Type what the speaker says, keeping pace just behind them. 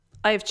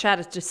I've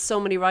chatted to so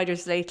many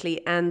riders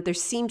lately, and there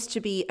seems to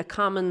be a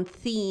common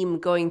theme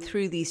going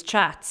through these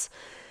chats.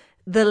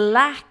 The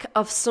lack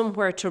of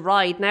somewhere to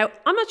ride. Now,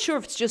 I'm not sure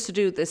if it's just to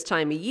do with this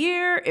time of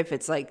year, if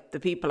it's like the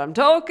people I'm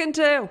talking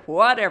to,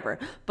 whatever.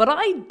 But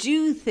I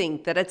do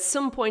think that at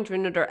some point or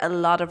another, a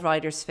lot of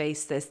riders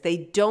face this. They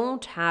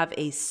don't have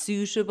a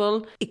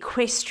suitable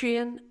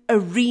equestrian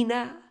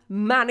arena,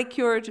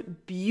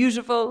 manicured,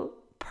 beautiful,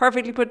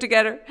 perfectly put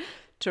together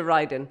to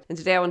ride in. And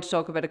today I want to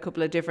talk about a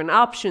couple of different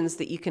options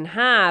that you can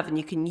have and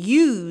you can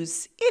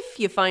use if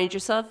you find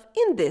yourself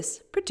in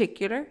this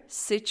particular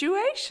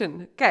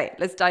situation. Okay,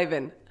 let's dive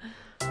in.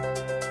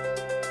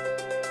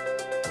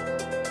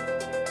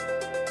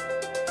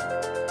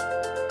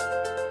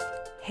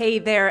 Hey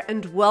there,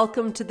 and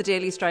welcome to the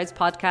Daily Strides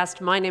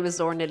podcast. My name is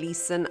Lorna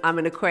Leeson. I'm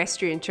an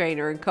equestrian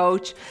trainer and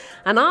coach,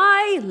 and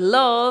I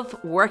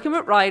love working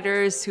with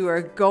riders who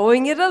are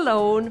going it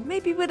alone,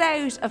 maybe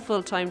without a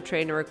full-time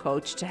trainer or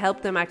coach, to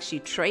help them actually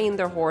train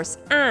their horse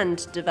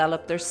and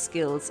develop their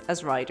skills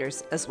as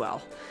riders as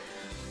well.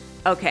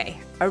 Okay,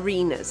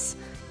 arenas.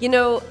 You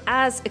know,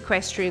 as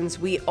equestrians,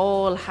 we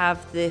all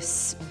have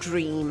this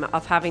dream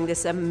of having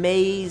this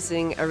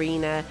amazing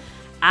arena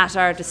at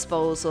our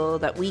disposal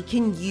that we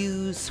can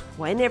use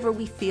whenever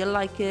we feel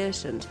like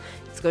it, and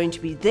it's going to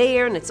be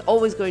there and it's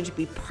always going to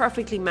be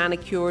perfectly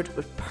manicured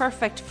with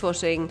perfect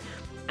footing,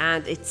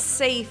 and it's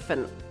safe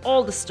and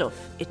all the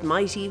stuff. It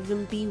might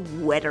even be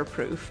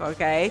weatherproof,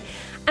 okay?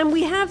 And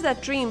we have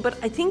that dream,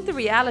 but I think the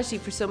reality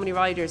for so many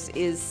riders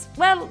is,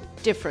 well,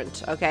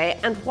 different, okay?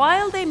 And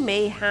while they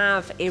may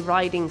have a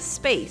riding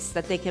space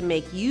that they can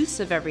make use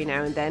of every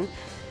now and then,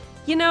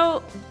 you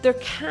know, there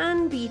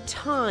can be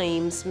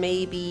times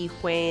maybe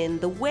when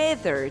the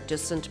weather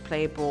doesn't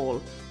play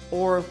ball,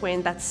 or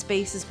when that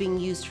space is being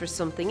used for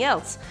something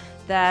else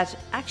that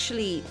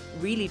actually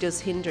really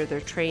does hinder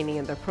their training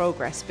and their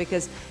progress,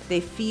 because they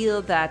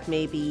feel that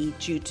maybe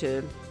due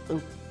to,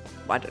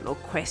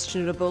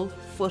 questionable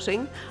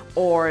footing,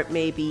 or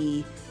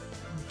maybe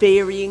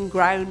varying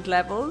ground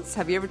levels.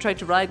 Have you ever tried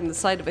to ride on the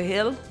side of a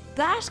hill?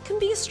 That can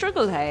be a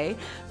struggle, hey?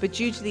 But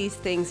due to these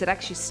things, it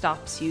actually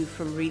stops you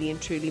from really and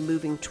truly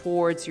moving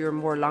towards your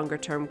more longer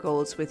term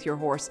goals with your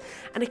horse.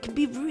 And it can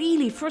be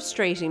really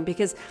frustrating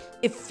because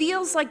it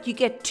feels like you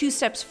get 2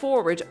 steps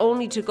forward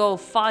only to go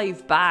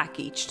 5 back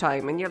each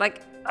time. And you're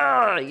like,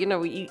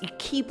 you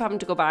keep having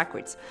to go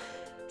backwards.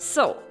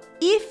 So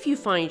if you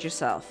find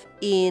yourself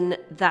in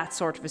that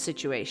sort of a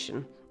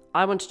situation,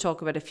 I want to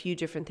talk about a few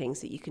different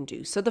things that you can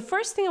do. So the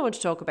first thing I want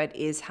to talk about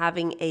is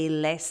having a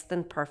less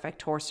than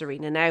perfect horse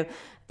arena. Now,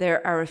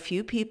 there are a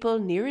few people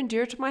near and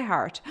dear to my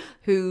heart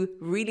who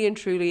really and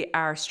truly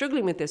are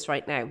struggling with this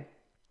right now.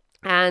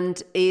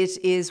 And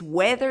it is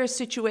weather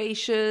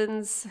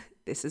situations,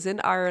 this is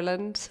in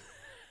Ireland,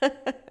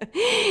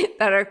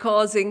 that are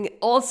causing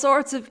all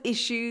sorts of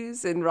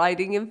issues in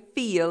riding in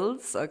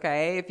fields,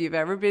 okay? If you've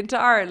ever been to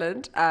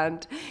Ireland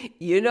and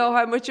you know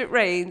how much it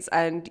rains,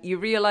 and you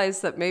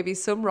realize that maybe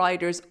some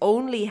riders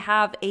only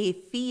have a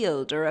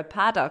field or a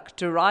paddock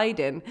to ride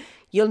in,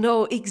 you'll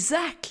know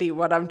exactly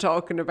what I'm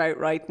talking about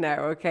right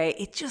now, okay?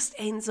 It just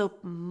ends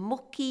up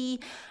mucky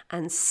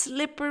and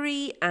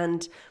slippery,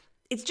 and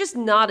it's just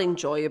not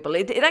enjoyable.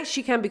 It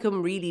actually can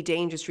become really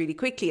dangerous really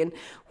quickly. And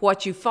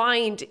what you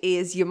find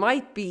is you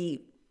might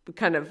be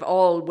kind of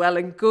all well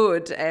and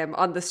good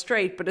on the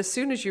straight, but as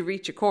soon as you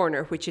reach a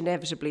corner, which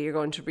inevitably you're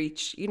going to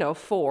reach,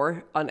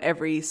 4 on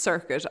every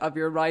circuit of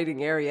your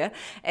riding area,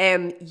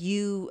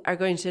 you are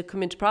going to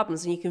come into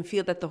problems, and you can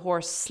feel that the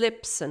horse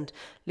slips and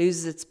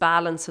loses its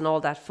balance and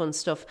all that fun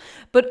stuff.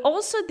 But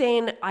also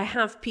then I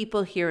have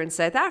people here in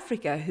South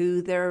Africa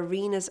who their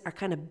arenas are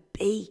kind of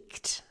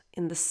baked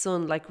in the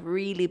sun, like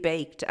really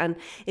baked, and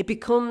it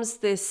becomes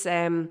this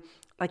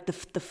like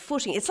the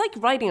footing, it's like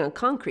riding on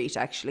concrete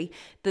actually.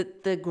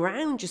 The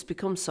ground just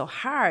becomes so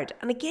hard,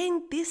 and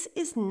again, this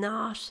is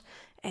not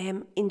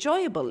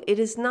enjoyable. It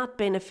is not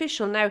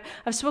beneficial. Now,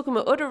 I've spoken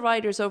with other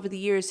riders over the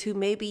years who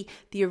maybe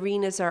the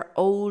arenas are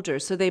older,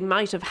 so they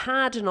might have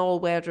had an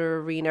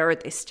all-weather arena, or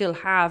they still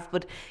have,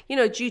 but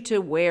due to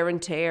wear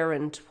and tear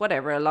and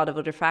whatever, a lot of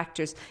other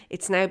factors,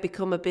 it's now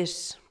become a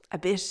bit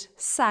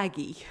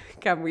saggy,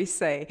 can we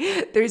say.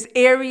 There's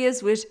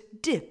areas with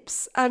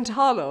dips and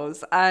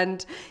hollows,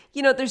 and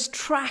there's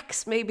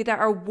tracks maybe that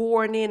are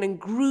worn in and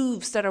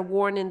grooves that are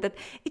worn in, that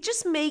it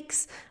just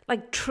makes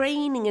like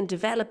training and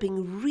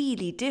developing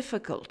really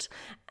difficult.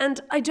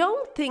 And I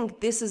don't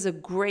think this is a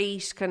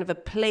great kind of a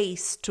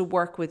place to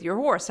work with your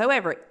horse.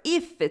 However,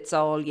 if it's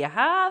all you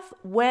have,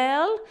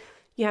 well,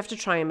 you have to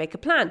try and make a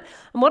plan.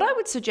 And what I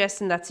would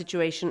suggest in that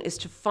situation is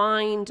to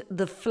find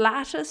the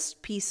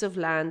flattest piece of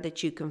land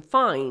that you can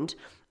find.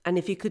 And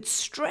if you could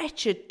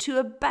stretch it to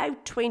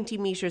about 20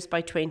 meters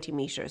by 20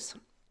 meters,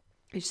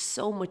 there's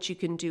so much you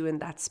can do in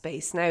that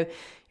space. Now,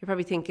 you're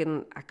probably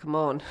thinking, come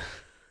on,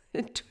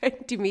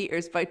 20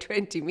 meters by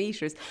 20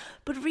 meters.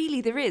 But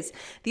really there is.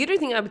 The other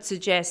thing I would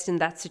suggest in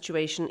that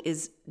situation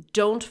is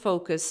don't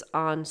focus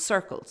on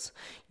circles.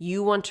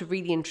 You want to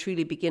really and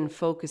truly begin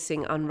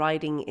focusing on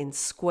riding in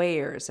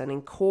squares and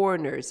in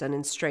corners and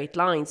in straight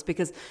lines,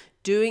 because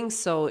doing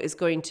so is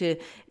going to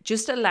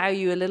just allow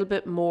you a little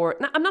bit more.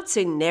 Now, I'm not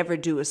saying never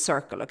do a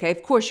circle, okay?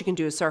 Of course you can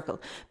do a circle,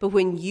 but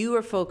when you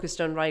are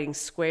focused on riding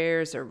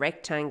squares or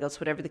rectangles,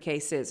 whatever the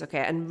case is,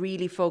 okay, and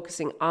really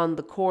focusing on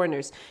the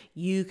corners,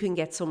 you can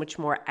get so much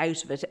more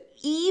out of it,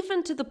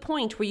 even to the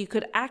point where you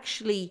could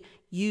actually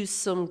use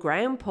some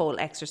ground pole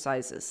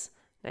exercises.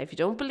 Now, if you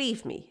don't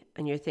believe me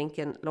and you're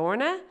thinking,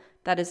 Lorna,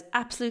 that is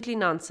absolutely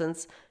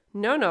nonsense.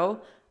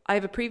 No. I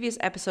have a previous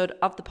episode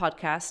of the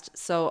podcast,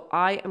 so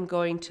I am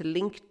going to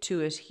link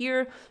to it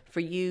here for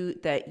you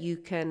that you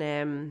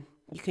can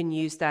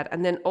use that.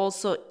 And then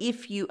also,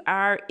 if you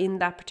are in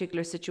that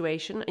particular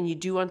situation and you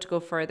do want to go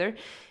further,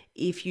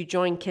 if you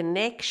join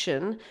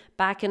Connection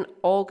back in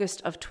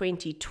August of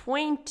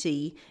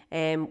 2020,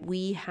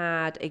 we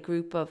had a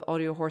group of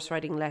audio horse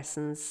riding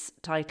lessons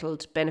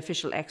titled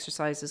Beneficial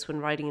Exercises When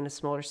Riding in a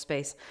Smaller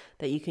Space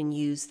that you can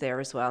use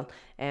there as well.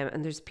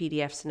 And there's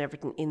PDFs and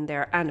everything in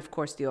there. And of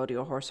course, the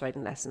audio horse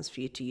riding lessons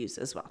for you to use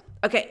as well.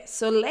 Okay,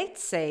 so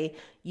let's say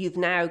you've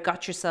now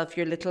got yourself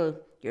your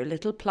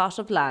little plot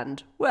of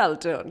land. Well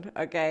done,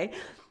 okay?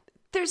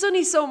 There's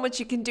only so much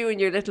you can do in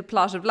your little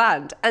plot of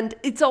land, and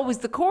it's always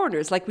the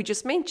corners, like we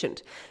just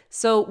mentioned.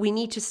 So we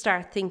need to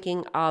start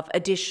thinking of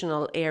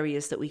additional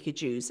areas that we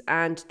could use,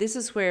 and this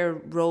is where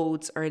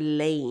roads or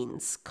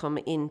lanes come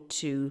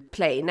into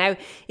play. Now,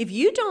 if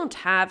you don't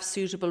have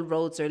suitable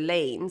roads or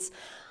lanes,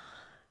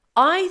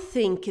 I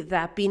think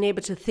that being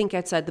able to think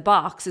outside the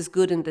box is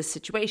good in this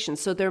situation.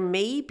 So there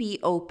may be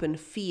open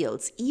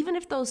fields, even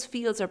if those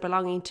fields are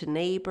belonging to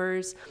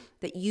neighbours,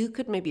 that you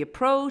could maybe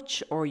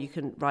approach, or you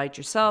can ride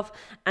yourself,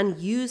 and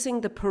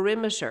using the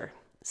perimeter.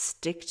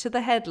 Stick to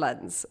the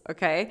headlands,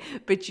 okay?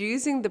 But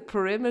using the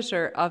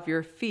perimeter of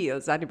your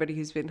fields, anybody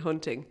who's been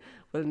hunting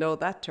will know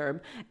that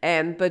term,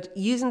 but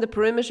using the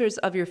perimeters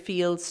of your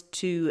fields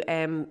to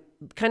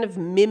kind of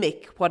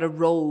mimic what a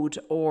road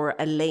or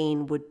a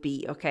lane would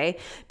be, okay?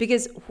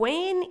 Because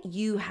when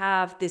you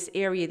have this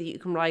area that you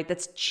can ride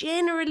that's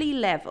generally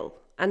level,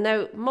 and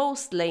now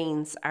most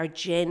lanes are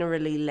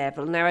generally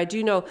level. Now I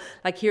do know,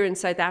 like here in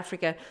South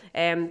Africa,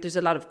 there's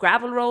a lot of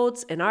gravel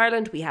roads. In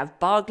Ireland, we have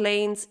bog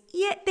lanes.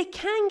 Yeah, they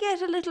can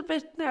get a little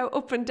bit now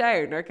up and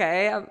down,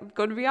 okay? I'm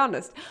going to be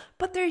honest.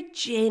 But they're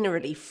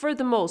generally, for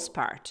the most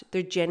part,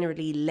 they're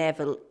generally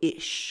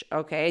level-ish,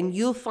 okay? And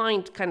you'll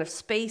find kind of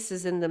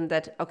spaces in them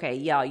that, okay,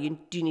 yeah, you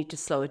do need to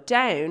slow it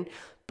down,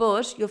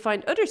 but you'll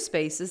find other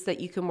spaces that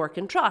you can work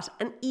and trot,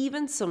 and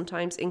even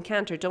sometimes in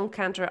canter. Don't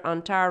canter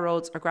on tar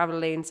roads or gravel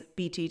lanes,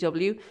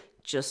 BTW,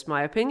 just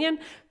my opinion.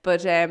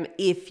 But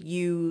if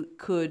you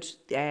could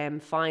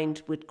find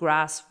with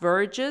grass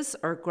verges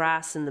or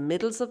grass in the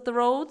middles of the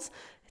roads,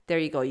 there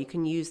you go, you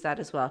can use that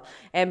as well.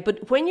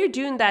 But when you're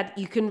doing that,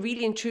 you can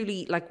really and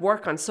truly like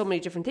work on so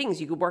many different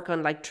things. You could work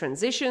on like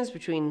transitions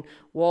between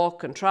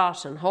walk and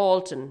trot and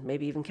halt and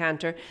maybe even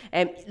canter.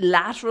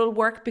 Lateral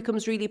work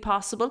becomes really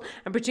possible.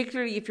 And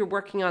particularly if you're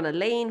working on a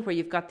lane where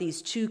you've got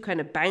these two kind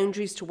of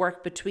boundaries to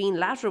work between,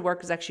 lateral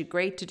work is actually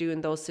great to do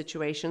in those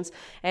situations.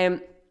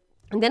 And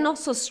then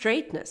also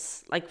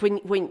straightness, like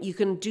when you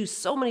can do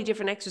so many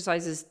different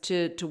exercises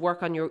to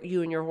work on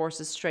you and your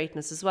horse's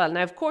straightness as well.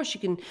 Now, of course, you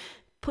can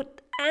put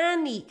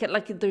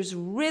there's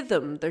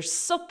rhythm, there's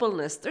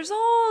suppleness, there's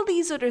all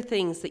these other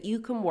things that you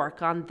can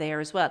work on there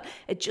as well.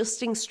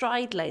 Adjusting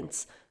stride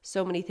lengths,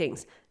 so many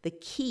things. The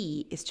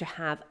key is to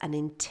have an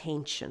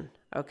intention,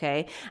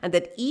 okay? And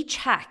that each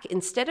hack,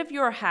 instead of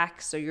your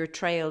hacks or your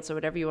trails or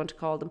whatever you want to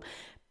call them,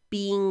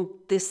 being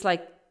this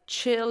like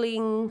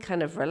chilling,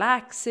 kind of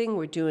relaxing,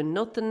 we're doing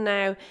nothing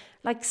now.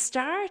 Like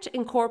start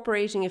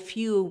incorporating a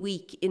few a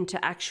week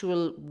into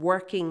actual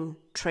working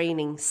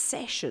training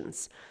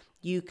sessions.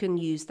 You can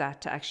use that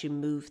to actually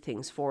move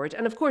things forward.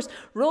 And of course,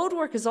 road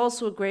work is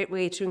also a great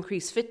way to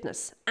increase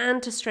fitness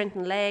and to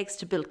strengthen legs,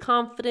 to build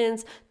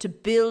confidence, to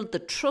build the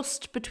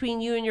trust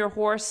between you and your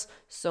horse.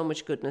 So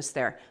much goodness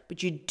there.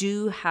 But you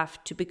do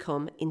have to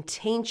become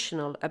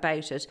intentional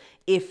about it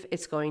if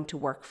it's going to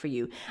work for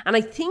you. And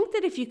I think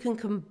that if you can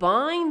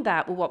combine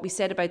that with what we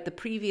said about the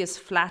previous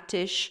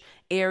flattish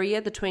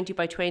area, the 20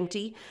 by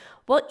 20,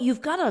 well,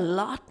 you've got a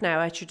lot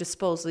now at your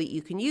disposal that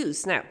you can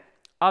use. Now,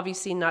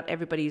 obviously, not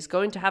everybody is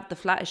going to have the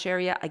flattish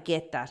area. I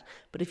get that.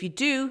 But if you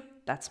do,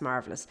 that's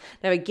marvellous.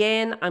 Now,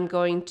 again, I'm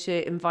going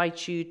to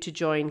invite you to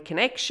join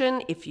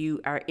Connection if you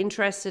are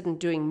interested in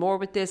doing more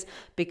with this,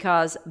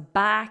 because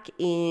back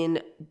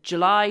in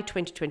July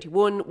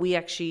 2021, we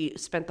actually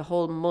spent the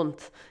whole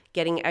month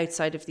getting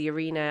outside of the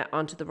arena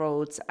onto the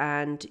roads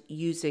and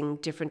using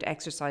different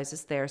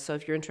exercises there. So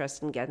if you're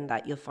interested in getting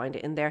that, you'll find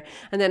it in there.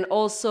 And then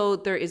also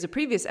there is a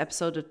previous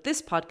episode of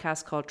this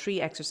podcast called 3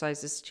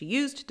 Exercises to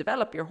Use to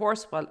Develop Your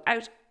Horse While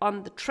Out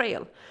on the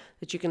Trail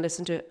that you can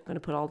listen to. I'm going to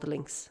put all the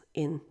links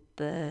in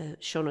the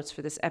show notes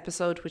for this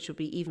episode, which will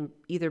be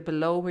either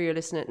below where you're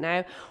listening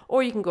now,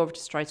 or you can go over to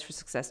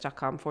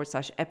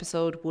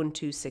stridesforsuccess.com/episode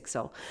 1260.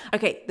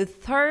 Okay, the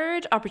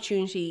third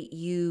opportunity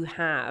you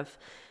have,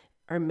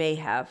 or may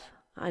have.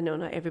 I know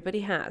not everybody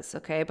has,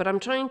 okay? But I'm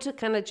trying to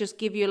kind of just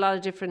give you a lot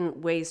of different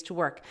ways to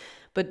work.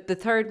 But the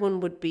third one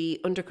would be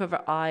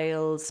undercover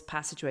aisles,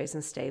 passageways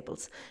and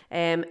stables.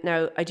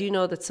 Now, I do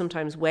know that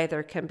sometimes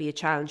weather can be a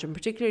challenge, and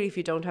particularly if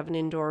you don't have an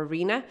indoor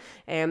arena.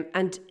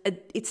 And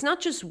it's not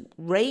just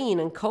rain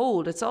and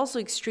cold, it's also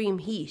extreme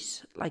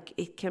heat. Like,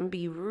 it can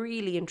be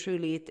really and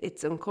truly,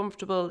 it's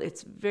uncomfortable.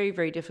 It's very,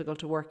 very difficult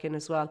to work in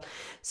as well.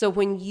 So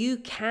when you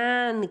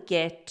can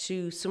get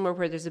to somewhere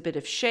where there's a bit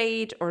of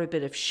shade or a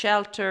bit of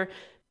shelter,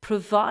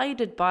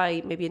 provided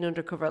by maybe an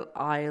undercover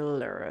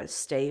aisle or a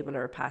stable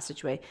or a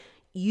passageway,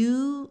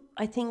 you,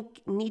 I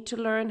think, need to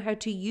learn how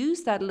to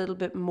use that a little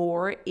bit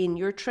more in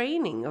your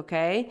training,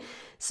 okay?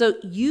 So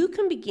you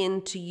can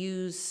begin to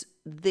use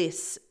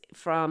this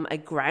from a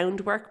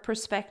groundwork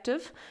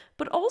perspective,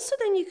 but also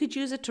then you could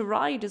use it to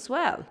ride as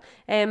well.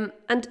 And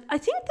I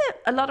think that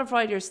a lot of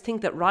riders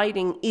think that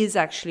riding is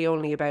actually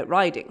only about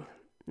riding.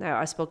 Now,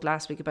 I spoke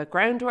last week about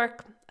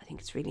groundwork. I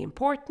think it's really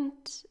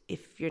important.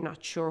 If you're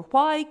not sure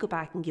why, go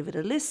back and give it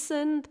a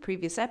listen, the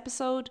previous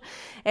episode.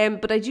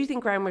 But I do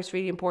think groundwork is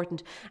really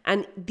important.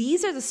 And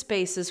these are the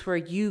spaces where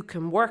you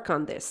can work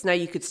on this. Now,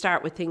 you could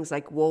start with things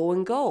like whoa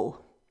and go.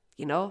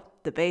 You know,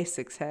 the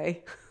basics,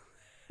 hey?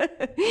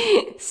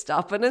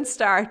 Stopping and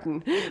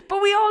starting.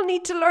 But we all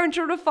need to learn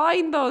to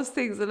refine those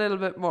things a little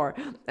bit more.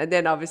 And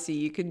then obviously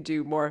you can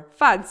do more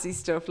fancy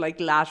stuff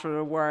like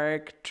lateral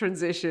work,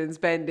 transitions,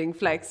 bending,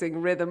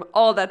 flexing, rhythm,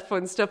 all that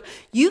fun stuff.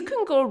 You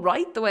can go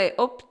right the way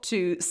up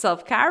to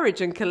self-carriage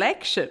and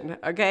collection,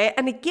 okay?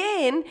 And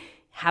again,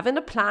 having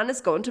a plan is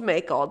going to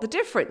make all the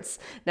difference.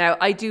 Now,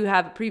 I do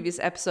have a previous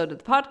episode of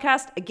the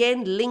podcast,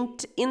 again,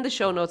 linked in the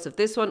show notes of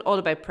this one, all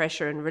about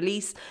pressure and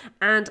release.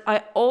 And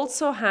I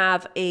also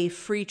have a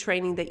free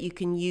training that you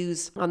can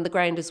use on the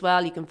ground as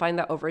well. You can find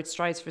that over at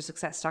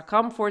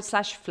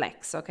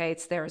stridesforsuccess.com/flex. Okay,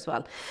 it's there as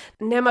well.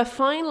 Now, my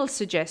final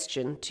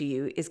suggestion to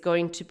you is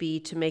going to be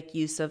to make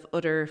use of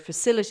other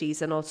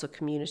facilities and also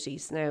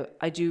communities. Now,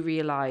 I do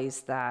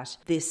realize that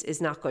this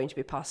is not going to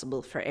be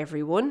possible for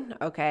everyone,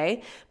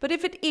 okay? But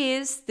if it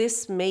is,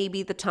 this may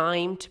be the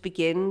time to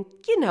begin,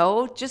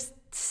 just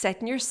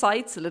setting your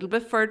sights a little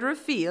bit further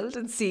afield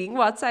and seeing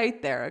what's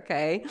out there,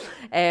 okay?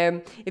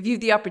 If you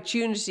have the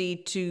opportunity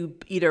to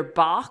either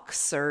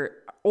box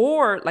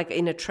or like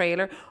in a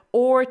trailer,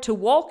 or to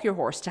walk your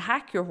horse, to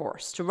hack your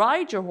horse, to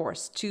ride your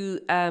horse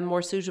to a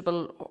more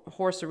suitable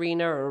horse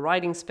arena or a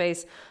riding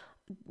space,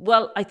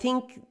 well, I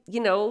think,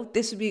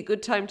 this would be a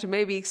good time to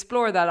maybe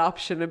explore that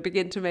option and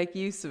begin to make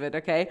use of it,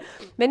 okay?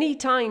 Many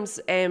times,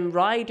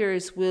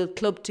 riders will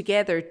club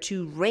together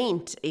to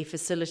rent a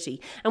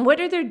facility. And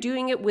whether they're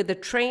doing it with a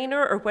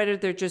trainer or whether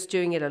they're just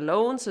doing it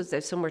alone, so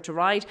there's somewhere to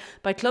ride,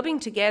 by clubbing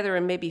together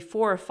and maybe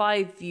 4 or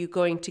 5 of you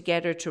going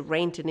together to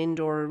rent an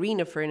indoor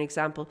arena, for an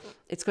example,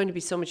 it's going to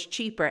be so much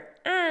cheaper.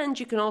 And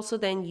you can also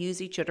then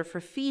use each other for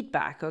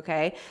feedback,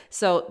 okay?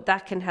 So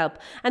that can help.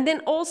 And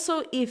then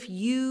also, if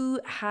you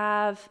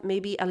have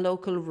maybe a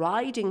local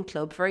riding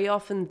club, very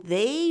often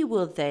they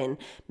will then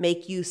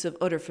make use of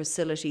other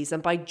facilities.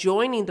 And by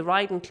joining the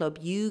riding club,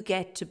 you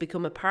get to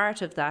become a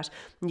part of that.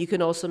 And you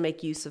can also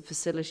make use of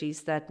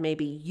facilities that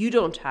maybe you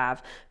don't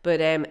have, but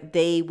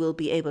they will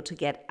be able to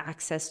get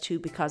access to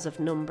because of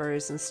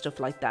numbers and stuff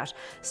like that.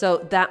 So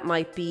that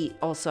might be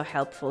also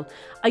helpful.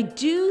 I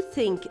do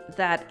think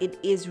that it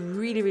is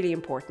really, really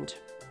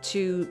important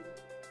to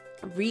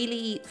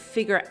really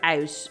figure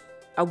out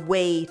a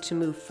way to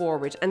move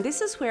forward. And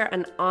this is where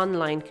an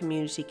online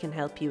community can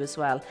help you as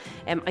well.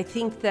 I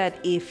think that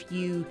if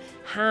you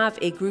have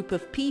a group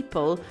of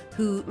people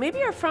who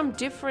maybe are from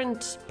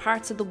different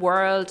parts of the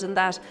world and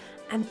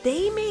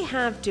they may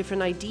have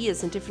different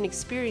ideas and different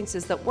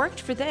experiences that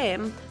worked for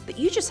them that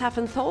you just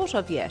haven't thought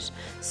of yet.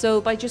 So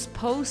by just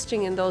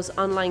posting in those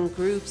online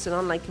groups and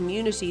online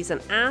communities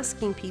and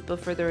asking people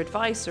for their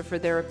advice or for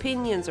their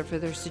opinions or for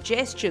their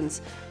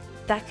suggestions,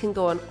 that can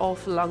go an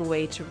awful long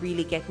way to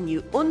really getting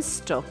you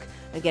unstuck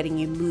and getting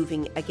you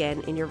moving again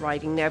in your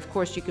riding. Now, of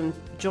course, you can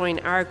join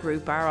our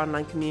group, our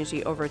online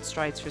community, over at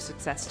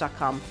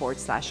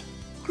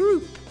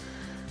stridesforsuccess.com/group.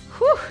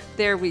 Whew,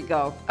 there we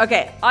go.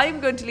 Okay, I'm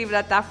going to leave it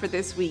at that for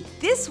this week.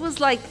 This was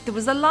there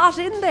was a lot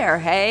in there,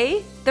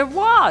 hey? There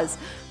was.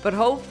 But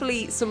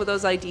hopefully some of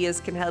those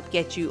ideas can help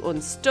get you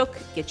unstuck,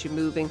 get you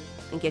moving,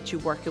 and get you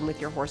working with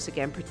your horse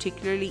again,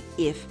 particularly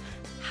if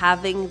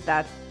having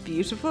that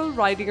beautiful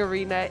riding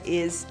arena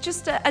is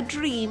just a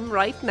dream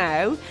right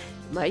now.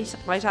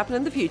 Might happen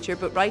in the future,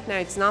 but right now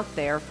it's not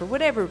there for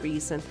whatever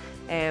reason.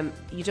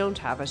 You don't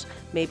have it,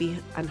 maybe,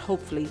 and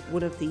hopefully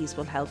one of these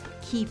will help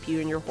keep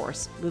you and your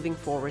horse moving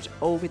forward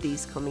over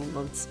these coming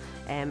months,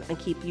 and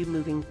keep you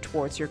moving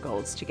towards your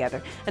goals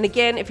together. And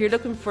again, if you're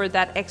looking for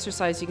that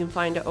exercise, you can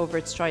find it over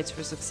at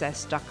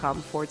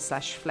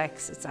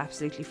stridesforsuccess.com/flex. It's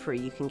absolutely free.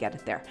 You can get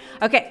it there.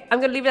 Okay, I'm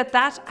going to leave it at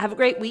that. Have a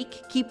great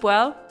week. Keep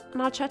well,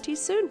 and I'll chat to you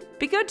soon.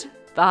 Be good.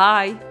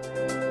 Bye.